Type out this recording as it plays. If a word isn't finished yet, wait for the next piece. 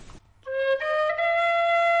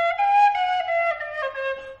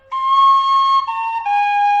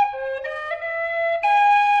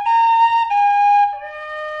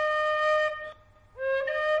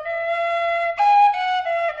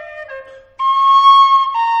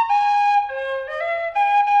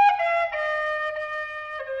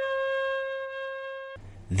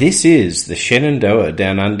This is the Shenandoah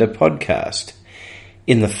Down Under podcast.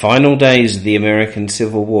 In the final days of the American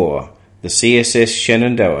Civil War, the CSS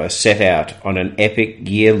Shenandoah set out on an epic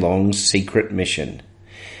year-long secret mission.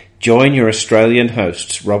 Join your Australian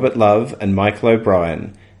hosts Robert Love and Michael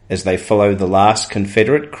O'Brien as they follow the last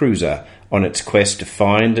Confederate cruiser on its quest to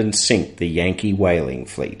find and sink the Yankee whaling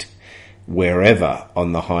fleet, wherever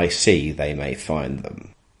on the high sea they may find them.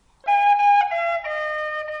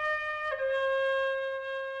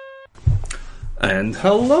 And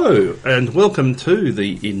hello, and welcome to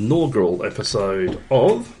the inaugural episode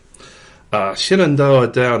of Shenandoah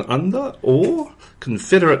Down Under, or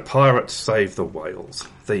Confederate Pirates Save the Whales.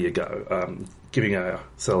 There you go, giving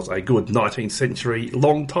ourselves a good 19th century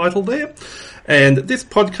long title there. And this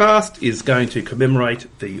podcast is going to commemorate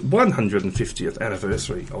the 150th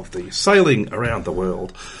anniversary of the sailing around the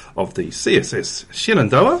world of the CSS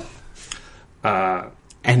Shenandoah.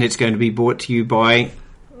 And it's going to be brought to you by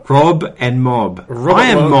Rob and Mob. I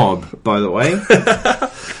am Mob, by the way.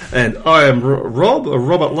 And I am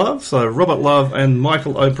Robert Love, so Robert Love and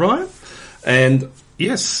Michael O'Brien. And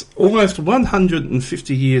yes, almost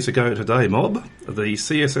 150 years ago today, Mob, the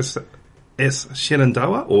CSS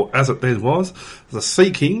Shenandoah, or as it then was, the Sea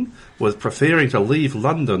King, was preparing to leave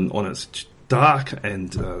London on its dark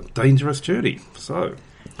and dangerous journey. So,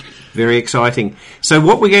 very exciting. So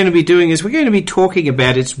what we're going to be doing is we're going to be talking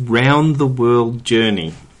about its round-the-world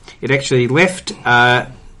journey. It actually left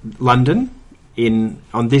London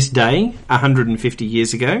on this day 150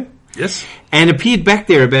 years ago. Yes. And appeared back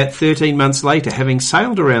there about 13 months later, having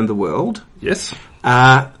sailed around the world. Yes.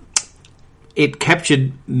 It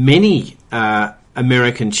captured many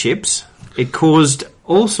American ships. It caused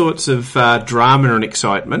all sorts of drama and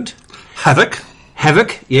excitement.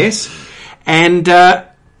 Havoc, yes. And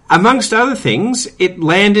amongst other things, it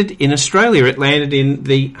landed in Australia. It landed in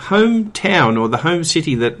the hometown or the home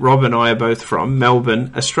city that Rob and I are both from,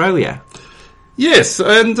 Melbourne, Australia. Yes,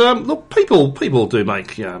 and look, people do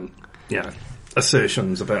make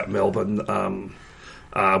assertions about Melbourne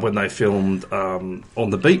when they filmed on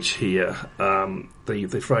the beach here.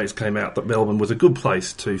 The phrase came out that Melbourne was a good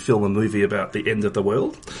place to film a movie about the end of the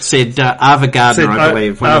world. Said Ava Gardner, I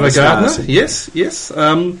believe. Ava Gardner, yes.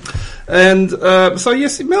 So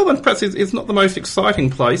yes, Melbourne perhaps is not the most exciting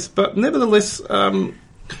place, but nevertheless,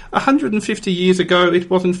 150 years ago, it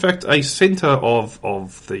was in fact a centre of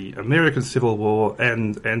the American Civil War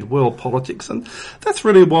and world politics, and that's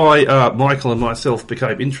really why Michael and myself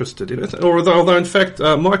became interested in it. Although in fact,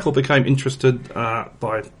 Michael became interested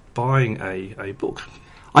by buying a book.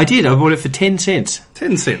 I did. I bought it for 10 cents.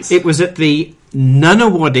 10 cents. It was at the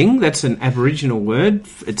Nunawading, that's an Aboriginal word,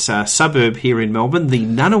 it's a suburb here in Melbourne, the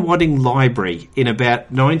Nunawading Library in about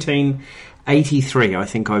 1983, I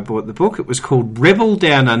think I bought the book. It was called Rebel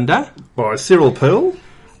Down Under. By Cyril Pearl.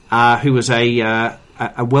 Who was a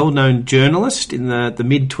well-known journalist in the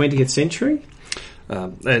mid-20th century.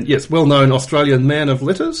 And yes, well-known Australian man of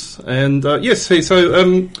letters. And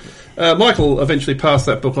Michael eventually passed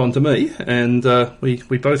that book on to me, and we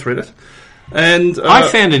both read it. And I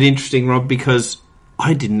found it interesting, Rob, because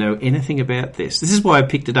I didn't know anything about this. This is why I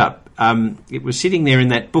picked it up. It was sitting there in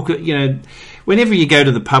that book. You know, whenever you go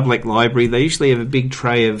to the public library, they usually have a big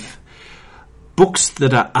tray of books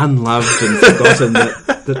that are unloved and forgotten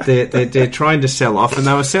that they're trying to sell off. And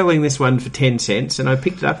they were selling this one for 10 cents, and I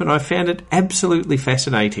picked it up and I found it absolutely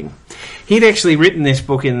fascinating. He'd actually written this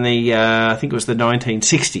book in the, I think it was the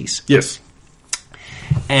 1960s. Yes.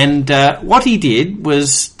 And what he did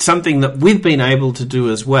was something that we've been able to do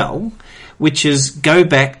as well, which is go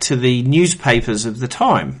back to the newspapers of the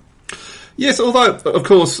time. Yes, although, of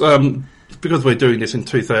course, because we're doing this in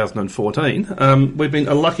 2014, we've been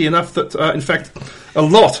lucky enough that, in fact, a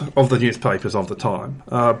lot of the newspapers of the time,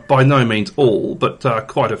 by no means all, but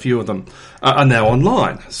quite a few of them, are now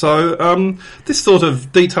online. So this sort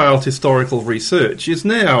of detailed historical research is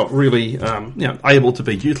now really able to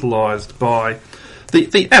be utilised by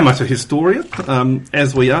the amateur historian,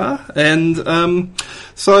 as we are, and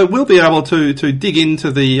so we'll be able to dig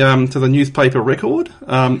into the newspaper record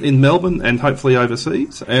in Melbourne and hopefully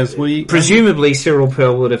overseas as we presumably Cyril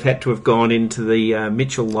Pearl would have had to have gone into the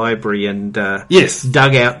Mitchell Library and yes,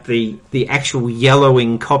 dug out the actual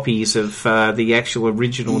yellowing copies of the actual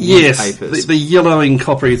original newspapers. Yes, the yellowing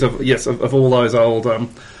copies of all those old.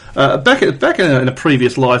 Back in a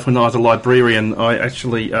previous life, when I was a librarian, I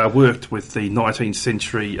actually worked with the 19th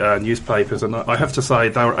century newspapers, and I have to say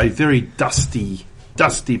they were a very dusty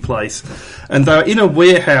place, and they were in a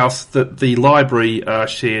warehouse that the library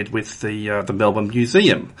shared with the Melbourne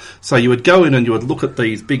Museum. So you would go in and you would look at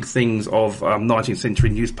these big things of 19th century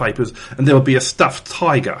newspapers, and there would be a stuffed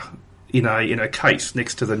tiger in a case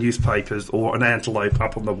next to the newspapers, or an antelope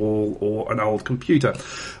up on the wall, or an old computer.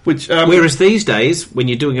 Which whereas these days, when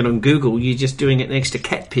you're doing it on Google, you're just doing it next to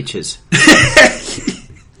cat pictures.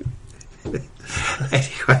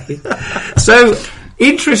 Anyway, so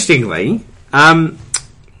interestingly,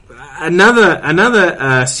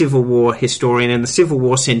 another Civil War historian in the Civil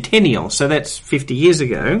War Centennial, so that's 50 years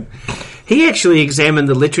ago, he actually examined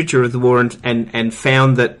the literature of the war and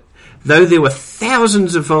found that though there were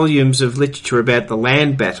thousands of volumes of literature about the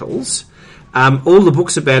land battles, all the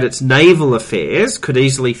books about its naval affairs could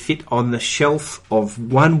easily fit on the shelf of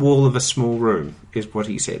one wall of a small room, is what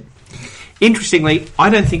he said. Interestingly, I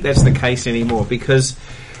don't think that's the case anymore, because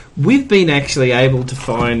we've been actually able to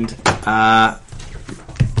find a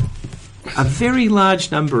very large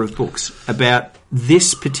number of books about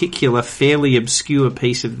this particular fairly obscure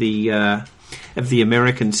piece of the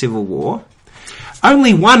American Civil War.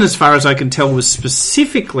 Only one, as far as I can tell, was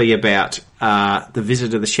specifically about the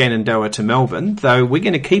visit of the Shenandoah to Melbourne, though we're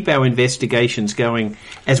going to keep our investigations going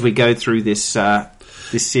as we go through this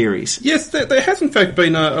series. Yes, there has in fact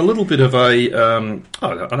been a little bit of a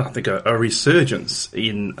resurgence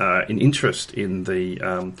in interest in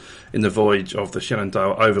the voyage of the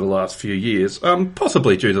Shenandoah over the last few years,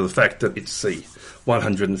 possibly due to the fact that it's the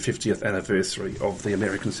 150th anniversary of the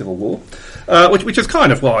American Civil War, which is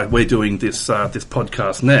kind of why we're doing this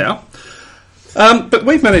podcast now. But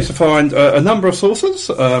we've managed to find a number of sources.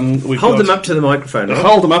 Hold them up to the microphone. Right?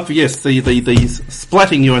 Hold them up. Yes, the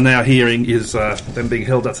splatting you are now hearing is them being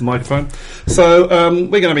held up to the microphone. So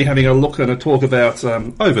we're going to be having a look and a talk about,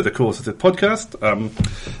 over the course of the podcast,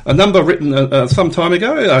 a number written some time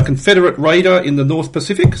ago, a Confederate raider in the North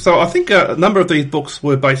Pacific. So I think a number of these books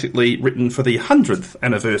were basically written for the 100th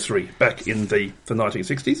anniversary back in the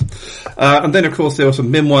 1960s. And then, of course, there were some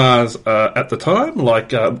memoirs at the time,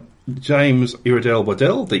 like James Iredell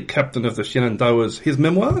Waddell, the captain of the Shenandoah's, his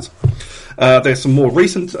memoirs. There's some more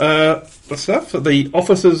recent stuff. The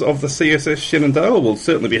officers of the CSS Shenandoah, will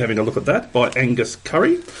certainly be having a look at that, by Angus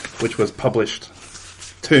Curry, which was published,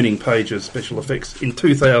 Turning Pages Special Effects, in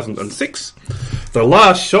 2006. The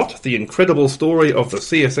Last Shot, the incredible story of the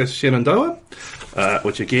CSS Shenandoah,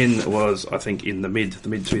 which again was, I think, in the mid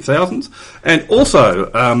 2000s. And also,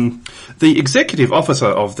 the executive officer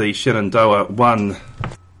of the Shenandoah, one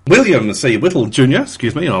William C. Whittle Jr.,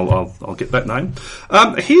 excuse me, I'll get that name.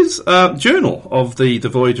 His journal of the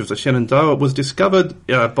voyage of the Shenandoah was discovered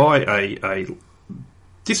by a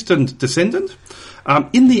distant descendant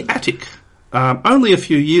in the attic only a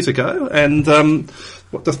few years ago, and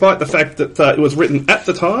despite the fact that it was written at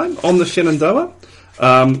the time on the Shenandoah,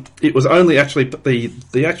 it was only actually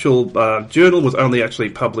the actual journal was only actually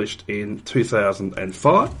published in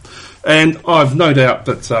 2005. And I've no doubt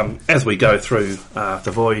that as we go through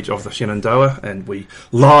the voyage of the Shenandoah and we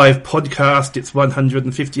live podcast its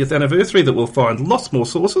 150th anniversary, that we'll find lots more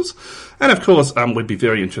sources. And of course, we'd be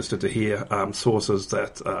very interested to hear sources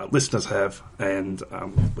that listeners have, and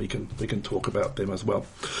we can talk about them as well.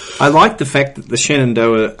 I like the fact that the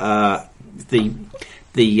Shenandoah, the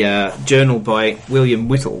journal by William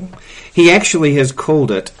Whittle, he actually has called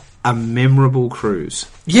it a memorable cruise.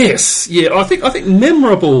 Yes, yeah, I think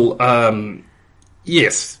memorable.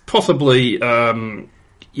 Yes, possibly.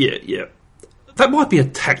 Yeah. That might be a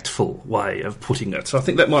tactful way of putting it. So I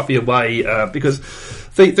think that might be a way because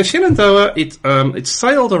the Shenandoah it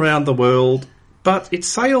sailed around the world, but it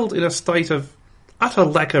sailed in a state of utter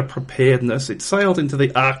lack of preparedness. It sailed into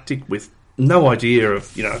the Arctic with no idea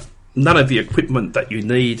of none of the equipment that you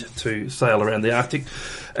need to sail around the Arctic.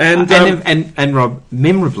 And Rob,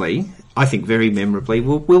 memorably, I think very memorably,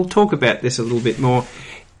 we'll talk about this a little bit more.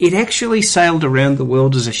 It actually sailed around the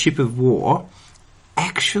world as a ship of war,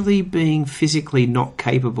 actually being physically not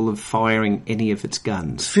capable of firing any of its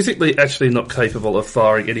guns. Physically actually not capable of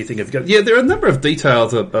firing anything of guns. Yeah, there are a number of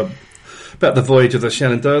details about the voyage of the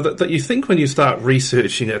Shenandoah that you think when you start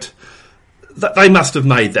researching it, that they must have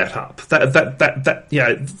made that up.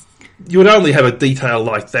 You would only have a detail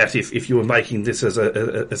like that if you were making this as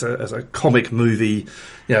a comic movie,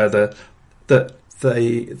 the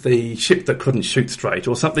ship that couldn't shoot straight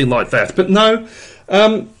or something like that. But no.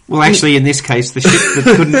 Well, actually, in this case, the ship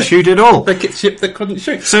that couldn't shoot at all. The ship that couldn't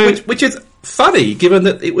shoot, which is funny, given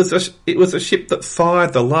that it was a ship that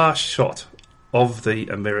fired the last shot of the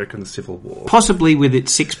American Civil War. Possibly with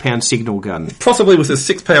its 6-pound signal gun. Possibly with a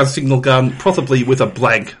 6-pound signal gun, possibly with a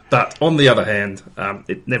blank, but on the other hand,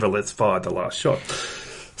 it nevertheless fired the last shot.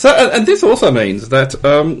 So, and this also means that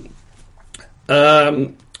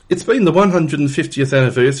it's been the 150th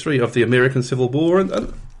anniversary of the American Civil War,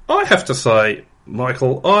 and I have to say,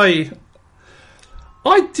 Michael,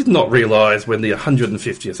 I did not realise when the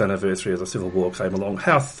 150th anniversary of the Civil War came along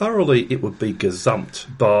how thoroughly it would be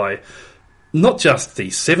gazumped by not just the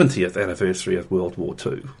 70th anniversary of World War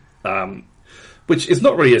II, which is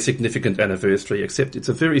not really a significant anniversary, except it's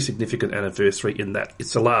a very significant anniversary in that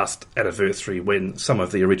it's the last anniversary when some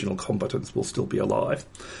of the original combatants will still be alive.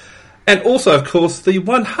 And also, of course, the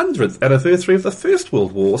 100th anniversary of the First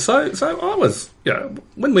World War. So I was,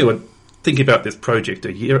 when we were thinking about this project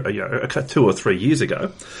 2 or 3 years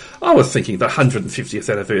ago, I was thinking the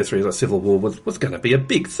 150th anniversary of the Civil War was going to be a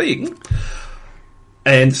big thing.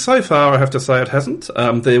 And so far, I have to say it hasn't.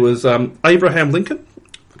 There was Abraham Lincoln,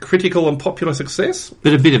 critical and popular success.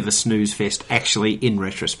 But a bit of a snooze fest, actually, in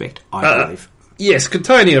retrospect, I believe. Yes,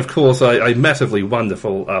 containing, of course, a massively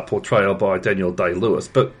wonderful portrayal by Daniel Day-Lewis,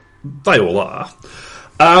 but they all are.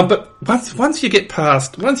 But once you get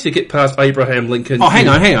past Abraham Lincoln... Oh,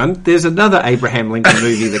 hang on. There's another Abraham Lincoln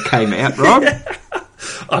movie that came out, Rob.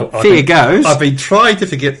 Fair goes. I've been trying to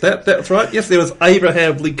forget that. That's right. Yes, there was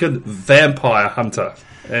Abraham Lincoln Vampire Hunter.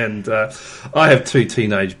 And I have 2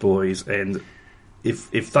 teenage boys, and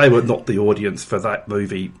if they were not the audience for that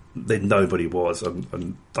movie, then nobody was,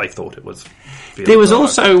 and they thought it was... There was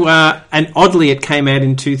also, and oddly it came out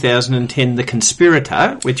in 2010, The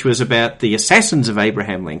Conspirator, which was about the assassins of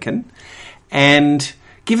Abraham Lincoln. And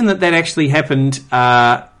given that actually happened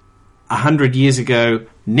 100 years ago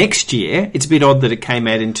next year, it's a bit odd that it came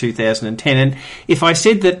out in 2010. And if I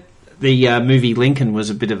said that the movie Lincoln was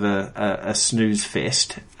a bit of a snooze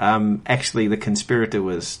fest, actually The Conspirator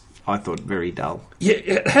was, I thought, very dull.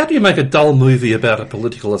 Yeah, how do you make a dull movie about a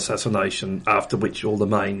political assassination after which all the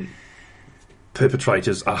main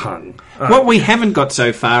perpetrators are hung? What we haven't got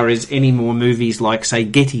so far is any more movies like, say,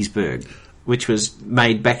 Gettysburg, which was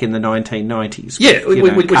made back in the 1990s. Yeah,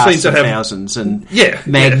 which seems to have thousands and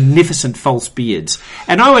magnificent false beards.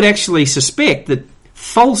 And I would actually suspect that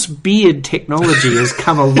false beard technology has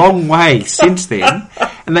come a long way since then,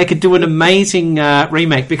 and they could do an amazing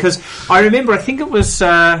remake. Because I remember, I think it was...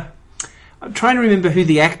 I'm trying to remember who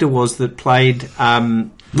the actor was that played...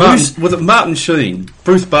 Was it Martin Sheen?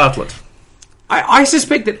 Bruce Bartlett? I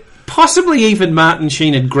suspect that possibly even Martin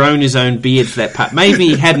Sheen had grown his own beard for that part. Maybe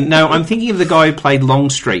he hadn't. No, I'm thinking of the guy who played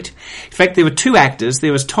Longstreet. In fact, there were 2 actors.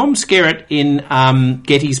 There was Tom Skerritt in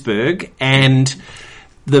Gettysburg, and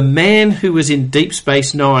the man who was in Deep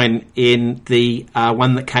Space Nine in the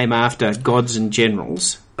one that came after, Gods and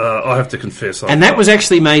Generals. I have to confess. And that was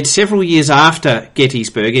actually made several years after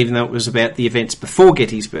Gettysburg, even though it was about the events before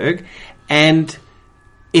Gettysburg. And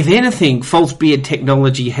if anything, false beard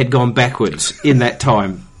technology had gone backwards in that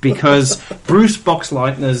time, because Bruce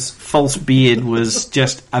Boxleitner's false beard was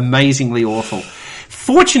just amazingly awful.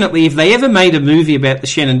 Fortunately, if they ever made a movie about the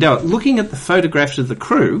Shenandoah, looking at the photographs of the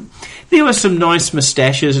crew, there were some nice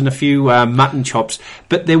moustaches and a few mutton chops,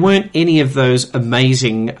 but there weren't any of those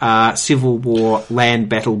amazing Civil War land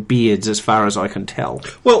battle beards, as far as I can tell.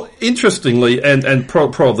 Well, interestingly, and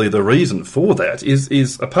probably the reason for that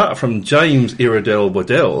is apart from James Iredell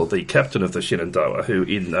Waddell, the captain of the Shenandoah, who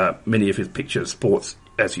in many of his pictures sports,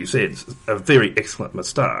 as you said, a very excellent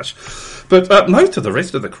moustache. But most of the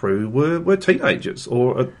rest of the crew were teenagers,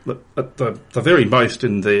 or at the very most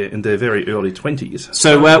in their very early 20s.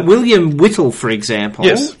 So William Whittle, for example,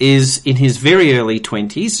 is in his very early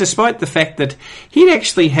 20s, despite the fact that he'd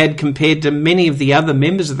actually had, compared to many of the other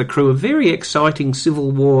members of the crew, a very exciting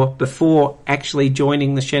Civil War before actually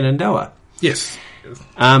joining the Shenandoah. Yes.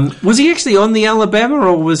 Was he actually on the Alabama,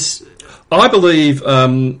 or was... I believe...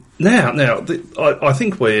 I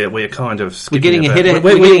think we're kind of skipping getting ahead of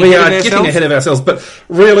we are getting ahead of ourselves. But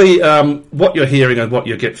really, what you're hearing and what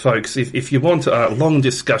you get, folks, if you want long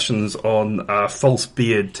discussions on false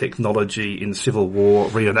beard technology in Civil War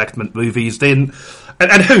reenactment movies, then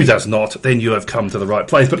and who does not, then you have come to the right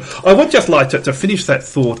place. But I would just like to finish that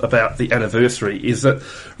thought about the anniversary, is that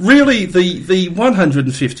really the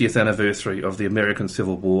 150th anniversary of the American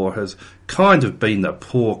Civil War has kind of been the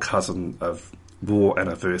poor cousin of war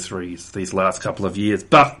anniversaries these last couple of years,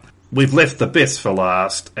 but we've left the best for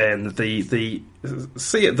last, and the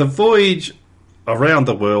voyage around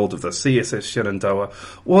the world of the CSS Shenandoah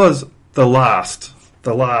was the last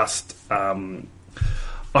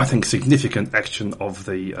I think significant action of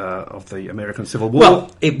the American Civil War.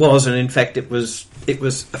 Well, it was, and in fact it was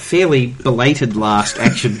a fairly belated last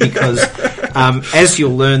action, because as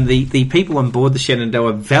you'll learn, the people on board the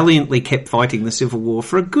Shenandoah valiantly kept fighting the Civil War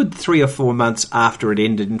for a good 3 or 4 months after it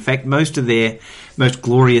ended. In fact, most of their most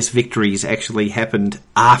glorious victories actually happened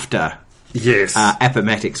after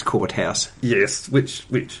Appomattox Courthouse. Yes, which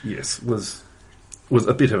was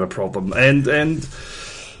a bit of a problem, and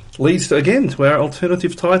leads again to our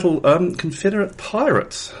alternative title, Confederate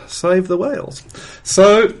Pirates Save the Whales.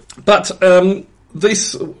 So, but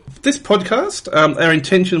this podcast, our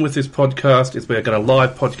intention with this podcast is we're going to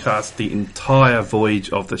live podcast the entire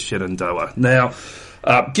voyage of the Shenandoah. Now,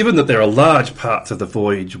 given that there are large parts of the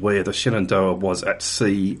voyage where the Shenandoah was at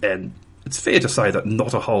sea, and it's fair to say that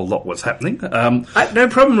not a whole lot was happening. No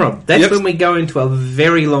problem, Rob. That's when we go into a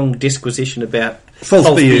very long disquisition about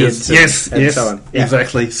false beards. Yes, so on. Yeah.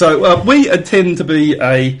 Exactly. So we intend to be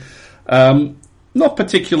a not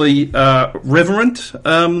particularly reverent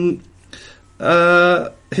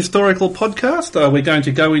historical podcast. We're going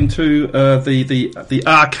to go into the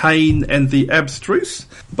arcane and the abstruse.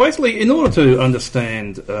 Basically, in order to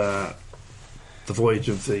understand the voyage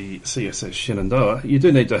of the CSS Shenandoah, you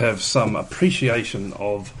do need to have some appreciation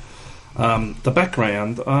of the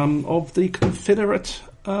background of the Confederate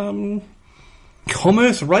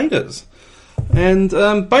commerce raiders. And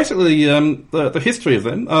basically, the history of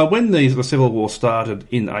them, when the Civil War started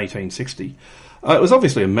in 1860, it was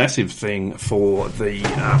obviously a massive thing for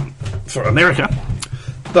America,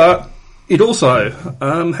 but it also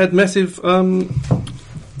had massive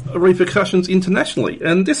repercussions internationally,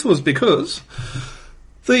 and this was because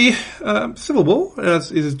the Civil War,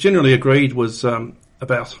 as is generally agreed, was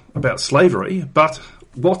about slavery. But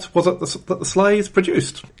what was it that the slaves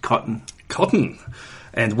produced? Cotton.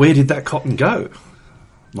 And where did that cotton go,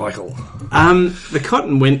 Michael? The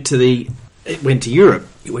cotton went to Europe.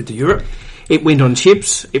 It went to Europe. It went on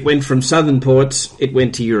ships. It went from southern ports. It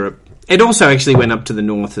went to Europe. It also actually went up to the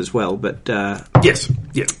north as well. But yes.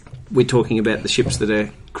 We're talking about the ships that are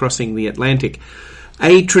crossing the Atlantic.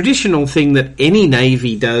 A traditional thing that any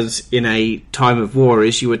navy does in a time of war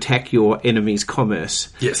is you attack your enemy's commerce.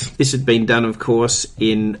 Yes. This had been done, of course,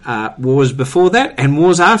 in wars before that and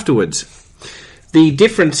wars afterwards. The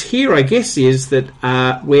difference here, I guess, is that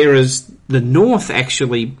whereas the North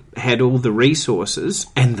actually had all the resources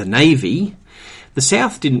and the navy, the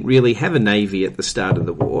South didn't really have a navy at the start of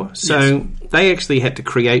the war, so they actually had to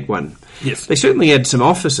create one. Yes, they certainly had some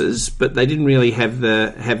officers, but they didn't really have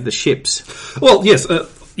the ships. Well, yes,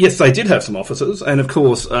 they did have some officers, and of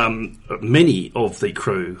course, many of the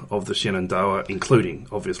crew of the Shenandoah, including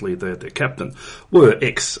obviously their captain, were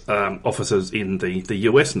ex-officers in the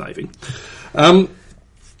U.S. Navy. So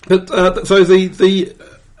the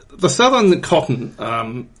southern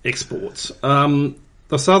cotton exports,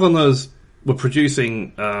 the Southerners were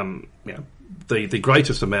producing, the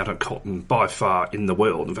greatest amount of cotton by far in the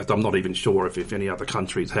world. In fact, I'm not even sure if any other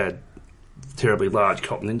countries had terribly large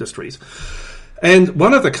cotton industries. And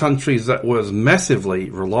one of the countries that was massively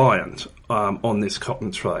reliant on this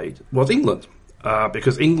cotton trade was England,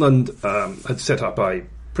 because England had set up a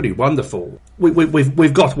pretty wonderful.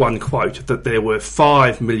 We've got one quote that there were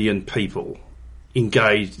 5 million people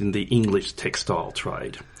engaged in the English textile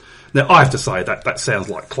trade. Now, I have to say that sounds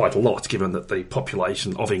like quite a lot, given that the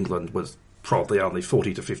population of England was probably only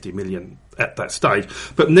 40 to 50 million at that stage.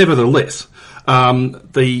 But nevertheless,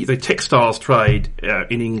 the textiles trade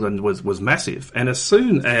in England was massive. And as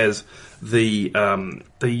soon as the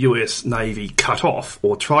US Navy cut off,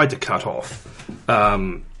 or tried to cut off,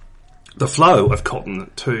 the flow of cotton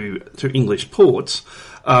to English ports,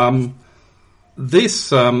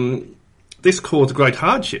 this caused great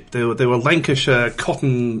hardship. There were Lancashire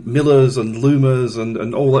cotton millers and loomers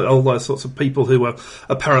and all those sorts of people who were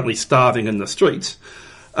apparently starving in the streets.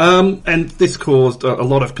 And this caused a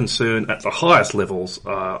lot of concern at the highest levels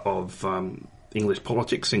of English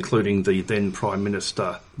politics, including the then Prime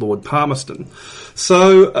Minister, Lord Palmerston.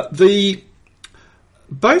 So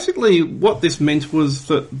basically what this meant was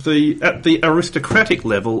that at the aristocratic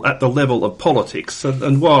level, at the level of politics,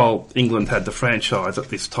 and while England had the franchise at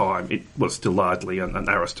this time, it was still largely an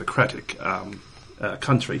aristocratic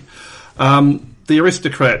country. The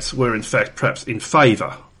aristocrats were in fact perhaps in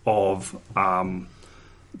favour of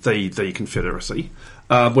the Confederacy,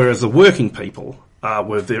 whereas the working people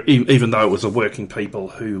were there, even though it was the working people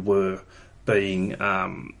who were being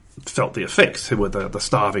felt the effects, who were the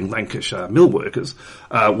starving Lancashire mill workers,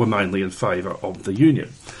 were mainly in favour of the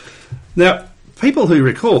Union. Now, people who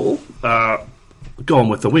recall Gone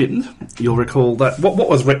with the Wind, you'll recall that what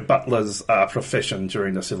was Rhett Butler's profession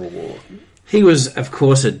during the Civil War? He was, of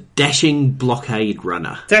course, a dashing blockade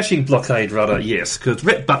runner. Dashing blockade runner, yes, because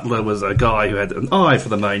Rhett Butler was a guy who had an eye for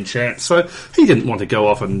the main chance, so he didn't want to go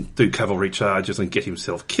off and do cavalry charges and get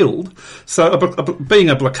himself killed. So being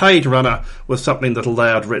a blockade runner was something that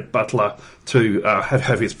allowed Rhett Butler to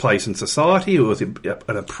have his place in society. It was an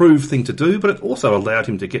approved thing to do, but it also allowed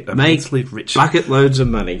him to get immensely rich. Bucket loads of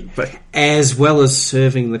money, as well as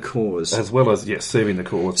serving the cause. As well as, yes, serving the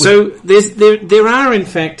cause. So there are, in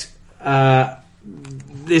fact,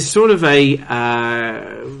 there's sort of a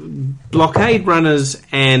blockade runners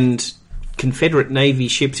and Confederate Navy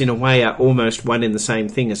ships in a way are almost one in the same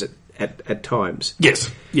thing as at times. Yes.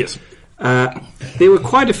 There were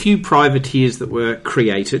quite a few privateers that were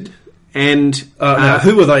created, and now,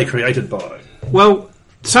 who were they created by? Well,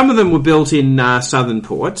 some of them were built in southern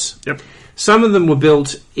ports. Yep. Some of them were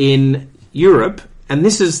built in Europe, and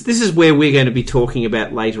this is where we're going to be talking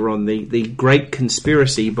about later on the great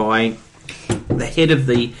conspiracy by the head of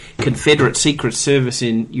the Confederate Secret Service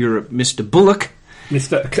in Europe, Mr. Bullock.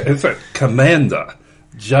 Commander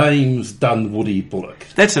James Dunwoody Bullock.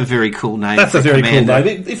 That's a very cool name. That's a very cool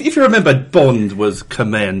name. If you remember, Bond was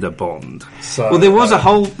Commander Bond. So, well, there was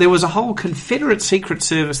a whole Confederate Secret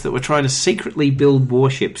Service that were trying to secretly build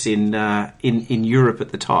warships in Europe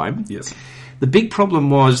at the time. Yes. The big problem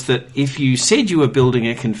was that if you said you were building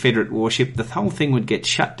a Confederate warship, the whole thing would get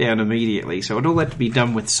shut down immediately. So it all had to be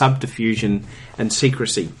done with subterfuge and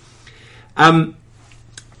secrecy.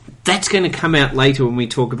 That's going to come out later when we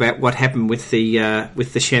talk about what happened with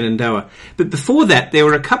the Shenandoah. But before that, there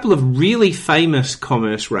were a couple of really famous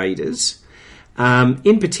commerce raiders.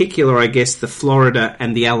 In particular, I guess the Florida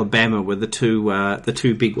and the Alabama were the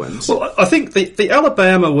two big ones. Well, I think the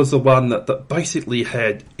Alabama was the one that basically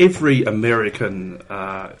had every American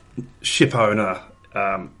ship owner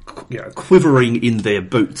quivering in their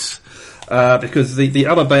boots. Because the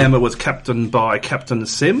Alabama was captained by Captain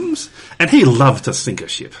Semmes, and he loved to sink a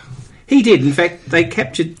ship. He did. In fact, they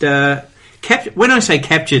captured... when I say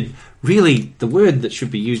captured, really, the word that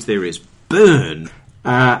should be used there is burn.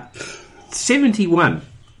 71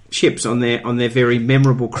 ships on their very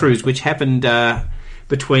memorable cruise, which happened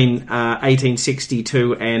between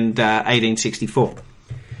 1862 and 1864.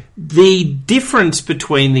 The difference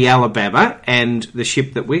between the Alabama and the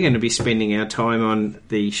ship that we're going to be spending our time on,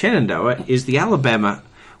 the Shenandoah, is the Alabama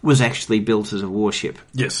was actually built as a warship.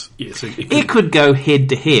 Yes. It could go head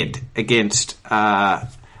to head against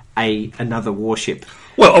another warship.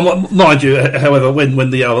 Well, mind you, however,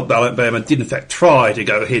 when the Alabama did in fact try to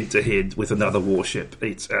go head to head with another warship,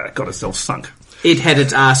 it got itself sunk. It had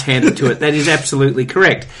its ass handed to it. That is absolutely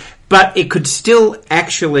correct. But it could still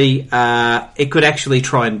actually, try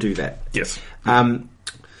and do that. Yes.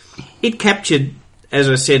 It captured, as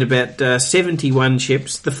I said, about 71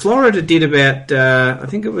 ships. The Florida did about, I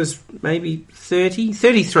think it was maybe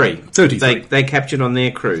 33. They captured on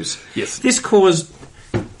their cruise. Yes. This caused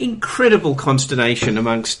incredible consternation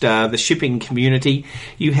amongst the shipping community.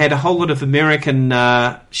 You had a whole lot of American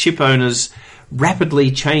ship owners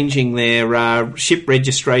rapidly changing their ship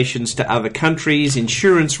registrations to other countries.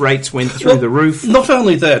 Insurance rates went through the roof. Not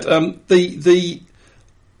only that,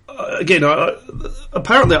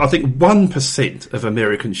 apparently I think 1% of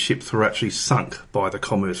American ships were actually sunk by the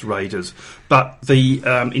commerce raiders, but the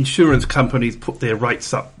insurance companies put their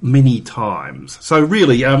rates up many times. So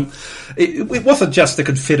really, it wasn't just the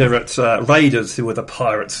Confederate raiders who were the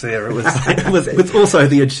pirates there. It was also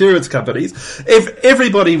the insurance companies.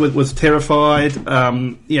 Everybody was terrified.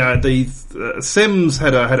 The Semmes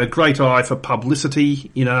had a great eye for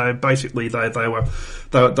publicity. Basically they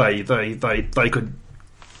could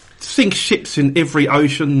sink ships in every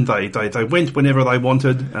ocean. They went whenever they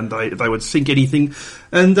wanted, and they would sink anything.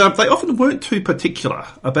 And they often weren't too particular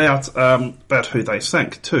about who they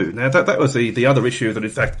sank too. Now that was the other issue that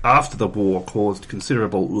in fact after the war caused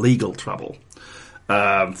considerable legal trouble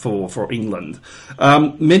for England.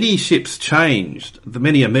 Many ships changed.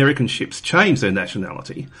 Many American ships changed their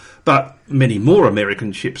nationality, but many more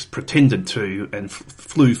American ships pretended to and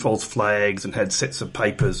flew false flags and had sets of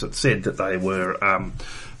papers that said that they were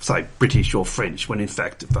say British or French, when in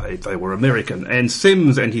fact they were American. And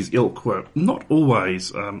Semmes and his ilk were not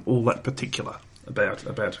always all that particular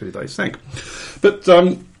about who they sank. But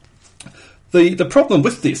the problem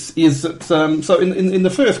with this is that so in the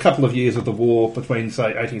first couple of years of the war, between say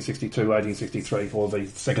 1862, 1863, or the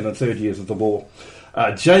second and third years of the war,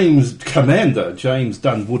 Commander James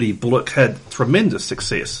Dunwoody Bullock had tremendous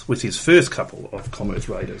success with his first couple of commerce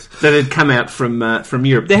raiders that had come out from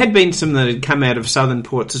Europe. There had been some that had come out of southern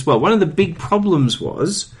ports as well. One of the big problems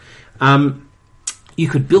was you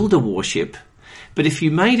could build a warship, but if you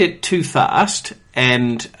made it too fast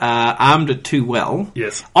and armed it too well,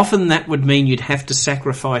 yes, often that would mean you'd have to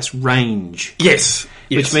sacrifice range. Yes.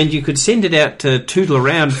 Which meant you could send it out to tootle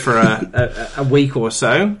around for a week or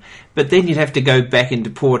so, but then you'd have to go back into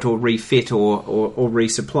port or refit or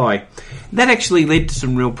resupply. That actually led to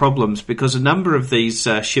some real problems because a number of these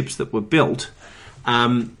ships that were built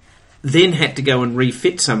then had to go and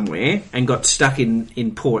refit somewhere and got stuck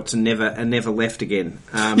in ports and never left again.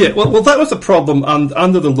 Well, that was the problem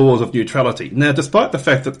under the laws of neutrality. Now, despite the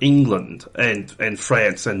fact that England and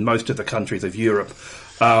France and most of the countries of Europe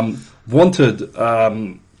wanted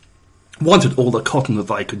all the cotton that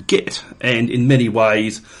they could get, and in many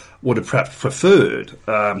ways would have perhaps preferred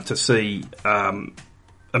to see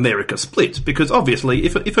America split, because obviously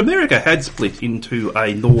if America had split into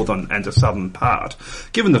a northern and a southern part,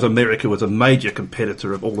 given that America was a major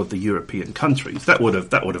competitor of all of the European countries, that would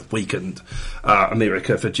have weakened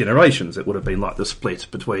America for generations. It would have been like the split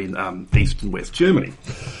between East and West Germany.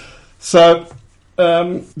 So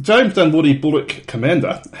James Dunwoody Bullock,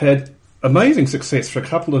 commander, had amazing success for a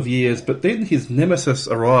couple of years, but then his nemesis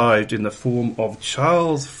arrived in the form of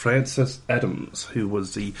Charles Francis Adams, who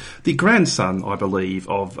was the grandson, I believe,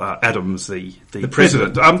 of Adams, the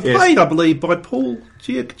president. Played, I believe, by Paul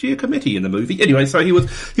Giacometti in the movie. Anyway, so he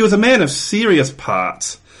was a man of serious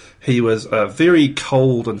parts. He was very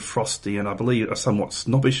cold and frosty, and I believe a somewhat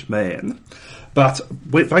snobbish man. But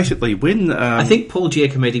basically, when I think Paul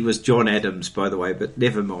Giacometti was John Adams, by the way, but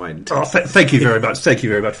never mind. Oh, thank you very much. Thank you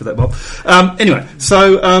very much for that, Bob. Anyway,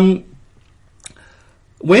 so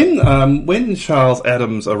when Charles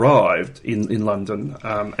Adams arrived in London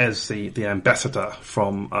as the ambassador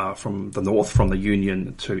from the North, from the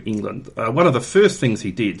Union to England, one of the first things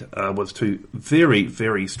he did was to very,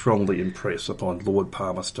 very strongly impress upon Lord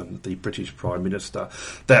Palmerston, the British Prime Minister,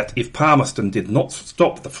 that if Palmerston did not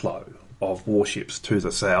stop the flow of warships to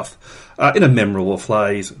the south, in a memorable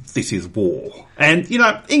phrase, this is war. And,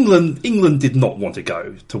 England did not want to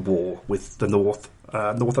go to war with the North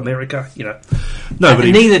America,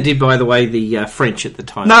 Nobody. Neither did, by the way, the French at the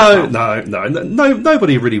time. No,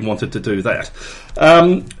 nobody really wanted to do that.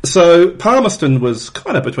 So Palmerston was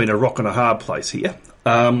kind of between a rock and a hard place here,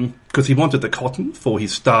 because he wanted the cotton for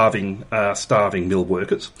his starving mill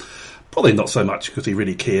workers. Probably not so much because he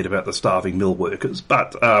really cared about the starving mill workers,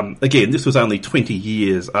 but again, this was only 20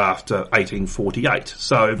 years after 1848,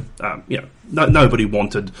 so nobody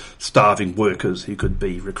wanted starving workers who could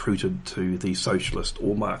be recruited to the socialist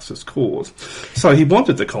or Marxist cause. So he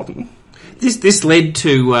wanted the cotton. This led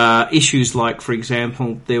to issues like, for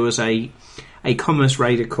example, there was a commerce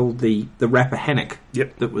raider called the Rappahannock.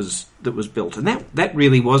 Yep. that was built, and that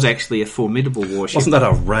really was actually a formidable warship. Wasn't that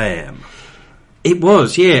a ram? It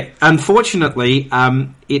was, yeah. Unfortunately,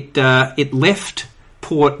 it left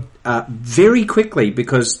port very quickly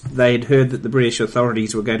because they had heard that the British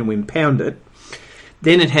authorities were going to impound it.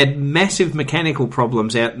 Then it had massive mechanical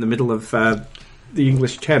problems out in the middle of the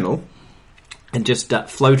English Channel and just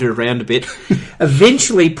floated around a bit.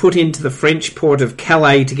 Eventually put into the French port of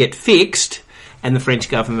Calais to get fixed, and the French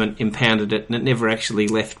government impounded it, and it never actually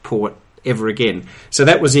left port ever again. So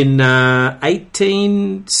that was in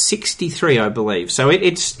 1863, I believe. So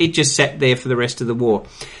it just sat there for the rest of the war.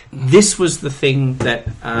 This was the thing that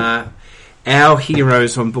our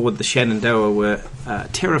heroes on board the Shenandoah were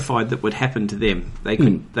terrified that would happen to them. They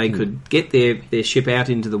could get their ship out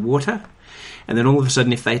into the water, and then all of a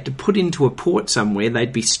sudden, if they had to put into a port somewhere,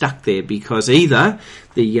 they'd be stuck there because either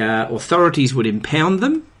the authorities would impound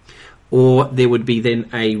them, or there would be then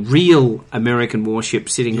a real American warship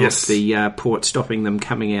sitting off the port, stopping them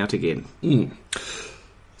coming out again. Mm.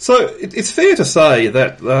 So it's fair to say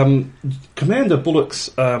that Commander Bullock's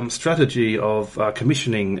strategy of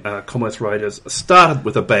commissioning commerce raiders started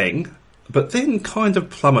with a bang, but then kind of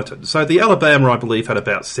plummeted. So the Alabama, I believe, had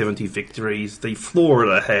about 70 victories. The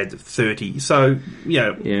Florida had 30. So,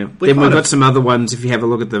 Then we've got some other ones. If you have a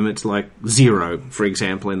look at them, it's like 0, for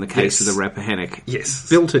example, in the case of the Rappahannock. Yes.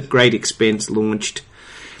 Built at great expense, launched.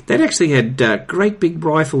 That actually had great big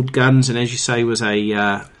rifled guns, and as you say, was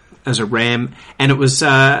a ram, and it was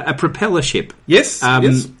a propeller ship. Yes.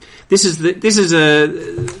 Yes. This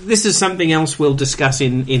is something else we'll discuss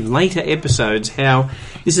in later episodes. How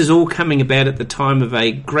this is all coming about at the time of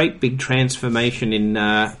a great big transformation in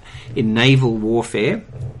naval warfare,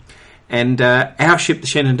 and our ship, the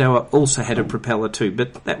Shenandoah, also had a propeller too.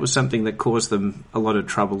 But that was something that caused them a lot of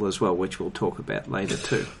trouble as well, which we'll talk about later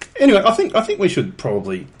too. Anyway, I think we should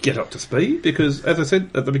probably get up to speed because, as I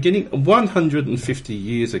said at the beginning, 150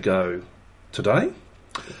 years ago today,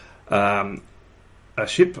 a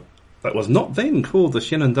ship that was not then called the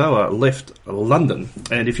Shenandoah left London.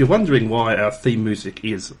 And if you're wondering why our theme music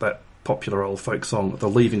is that popular old folk song, The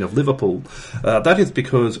Leaving of Liverpool, that is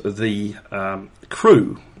because the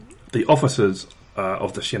crew, the officers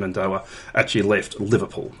of the Shenandoah, actually left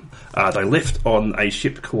Liverpool. They left on a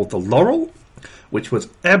ship called the Laurel, which was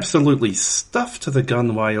absolutely stuffed to the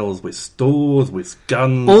gunwales with stores, with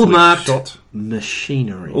guns, all with marked shot.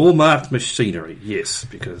 machinery. All marked machinery, yes,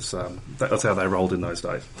 because that's how they rolled in those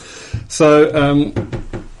days. So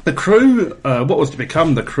the crew, what was to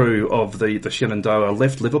become the crew of the Shenandoah,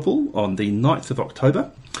 left Liverpool on the 9th of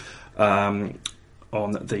October on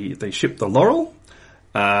the ship the Laurel.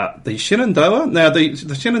 The Shenandoah, now the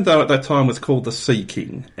Shenandoah at that time was called the Sea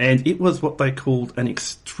King, and it was what they called an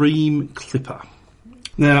extreme clipper.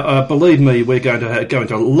 Now, believe me, we're going to go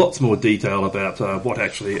into lots more detail about what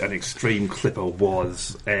actually an extreme clipper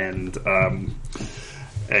was, and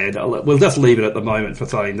we'll just leave it at the moment for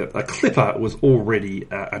saying that a clipper was already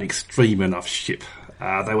an extreme enough ship.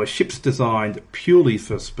 They were ships designed purely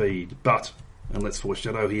for speed, but, and let's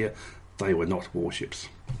foreshadow here, they were not warships.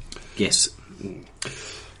 Yes.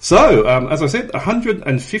 So, as I said,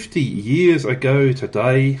 150 years ago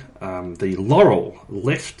today, the Laurel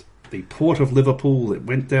left the port of Liverpool. It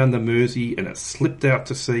went down the Mersey and it slipped out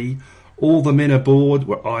to sea. All the men aboard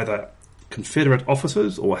were either Confederate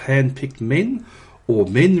officers or hand-picked men, or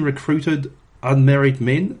men recruited unmarried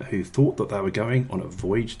men who thought that they were going on a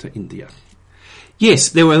voyage to India. Yes,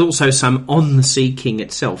 there were also some on the Sea King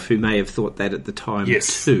itself who may have thought that at the time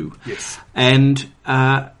too. Yes. And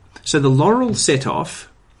so the Laurel set off.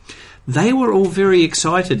 They were all very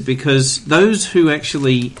excited because those who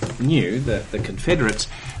actually knew, the Confederates,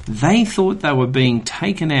 they thought they were being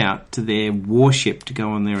taken out to their warship to go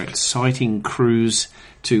on their exciting cruise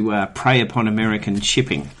to prey upon American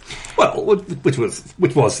shipping. Well, which was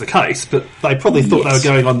the case, but they probably thought they were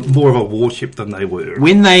going on more of a warship than they were.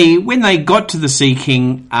 When they got to the Sea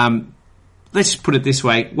King, let's put it this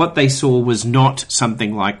way: what they saw was not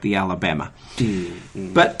something like the Alabama.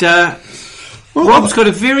 But Rob's got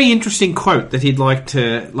a very interesting quote that he'd like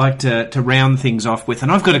to round things off with,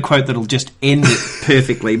 and I've got a quote that'll just end it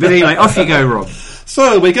perfectly. But anyway, off you go, Rob.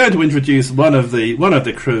 So we're going to introduce one of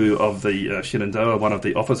the crew of the Shenandoah, one of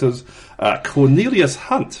the officers, Cornelius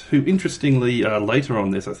Hunt, who interestingly later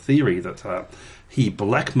on there's a theory that he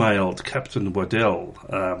blackmailed Captain Waddell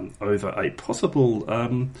over a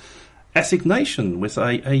possible assignation with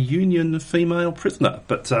a Union female prisoner,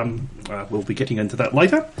 but we'll be getting into that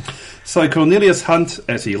later. So Cornelius Hunt,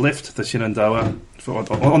 as he left the Shenandoah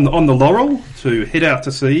on the Laurel to head out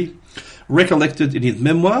to sea, recollected in his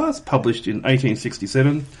memoirs, published in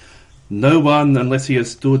 1867, "No one, unless he has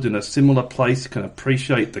stood in a similar place, can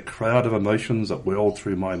appreciate the crowd of emotions that whirled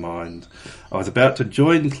through my mind. I was about to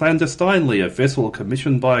join clandestinely a vessel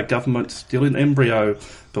commissioned by a government still in embryo,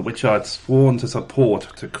 but which I had sworn to support,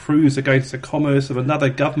 to cruise against the commerce of another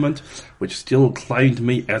government which still claimed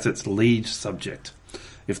me as its liege subject.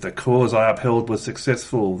 If the cause I upheld was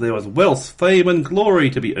successful, there was wealth, fame, and glory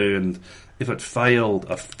to be earned. If it failed,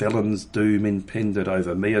 a felon's doom impended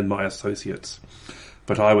over me and my associates.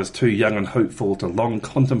 But I was too young and hopeful to long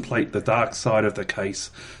contemplate the dark side of the case.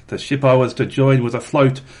 The ship I was to join was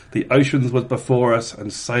afloat, the oceans was before us,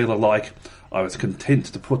 and sail alike. I was content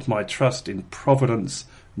to put my trust in Providence,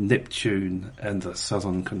 Neptune, and the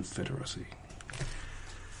Southern Confederacy."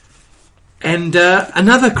 And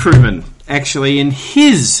another crewman, actually, in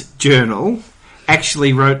his journal,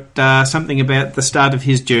 actually wrote something about the start of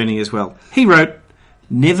his journey as well. He wrote,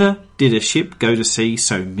 "Never did a ship go to sea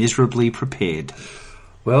so miserably prepared."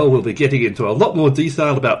 Well, we'll be getting into a lot more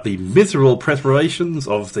detail about the miserable preparations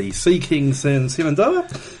of the Sea King Shenandoah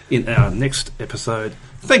in our next episode.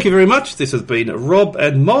 Thank you very much. This has been Rob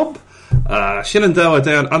and Mob. Shenandoah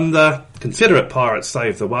Down Under, Confederate pirates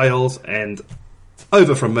save the whales, and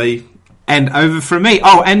over from me. And over from me.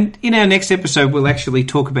 Oh, and in our next episode, we'll actually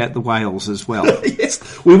talk about the whales as well. Yes,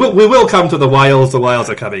 we will come to the whales. The whales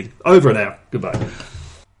are coming. Over and out. Goodbye.